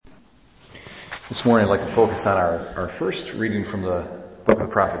This morning I'd like to focus on our first reading from the book of the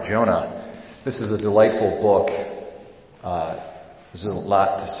prophet Jonah. This is a delightful book. There's a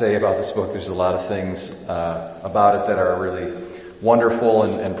lot to say about this book. There's a lot of things about it that are really wonderful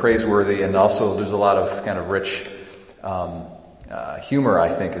and praiseworthy, and also there's a lot of kind of rich humor, I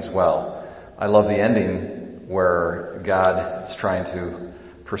think, as well. I love the ending where God is trying to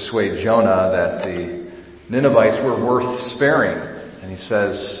persuade Jonah that the Ninevites were worth sparing. And he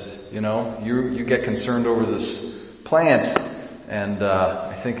says, you get concerned over this plant, and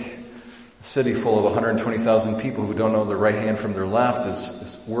I think a city full of 120,000 people who don't know their right hand from their left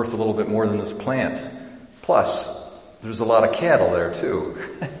is worth a little bit more than this plant. Plus, there's a lot of cattle there too.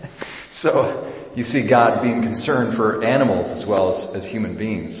 So you see God being concerned for animals as well as human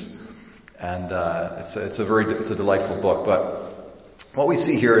beings. And it's a delightful book. But what we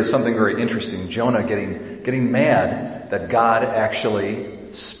see here is something very interesting. Jonah getting mad that God actually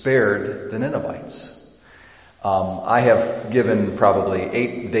spared the Ninevites. I have given probably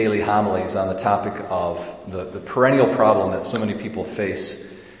 8 daily homilies on the topic of the perennial problem that so many people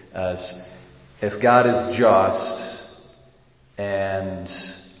face as if God is just and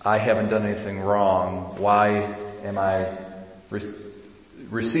I haven't done anything wrong, why am I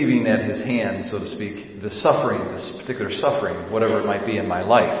receiving at His hand, so to speak, this particular suffering, whatever it might be in my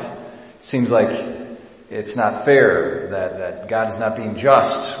life? It seems like it's not fair that God is not being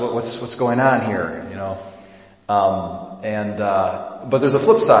just. What's going on here? But there's a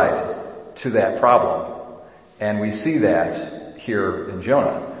flip side to that problem, and we see that here in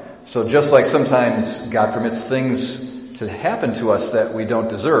Jonah. So just like sometimes God permits things to happen to us that we don't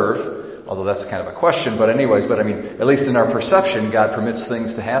deserve, although that's kind of a question, but at least in our perception, God permits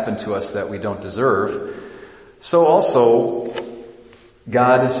things to happen to us that we don't deserve. So also,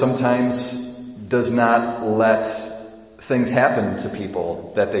 God sometimes does not let things happen to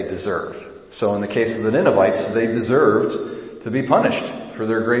people that they deserve. So in the case of the Ninevites, they deserved to be punished for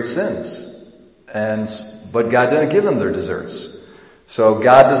their great sins. But God didn't give them their deserts. So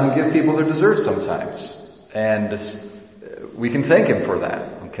God doesn't give people their deserts sometimes. And we can thank Him for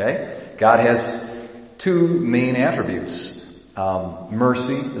that, okay? God has 2 main attributes,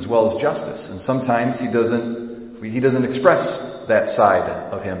 mercy as well as justice. And sometimes He doesn't express that side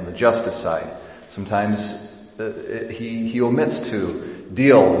of Him, the justice side. Sometimes He omits to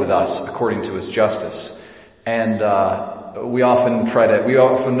deal with us according to His justice. And we often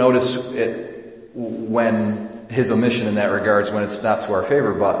notice it when His omission in that regards when it's not to our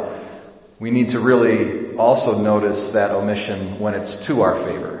favor, but we need to really also notice that omission when it's to our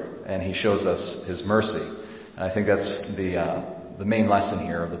favor, and He shows us His mercy. And I think that's the main lesson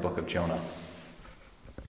here of the book of Jonah.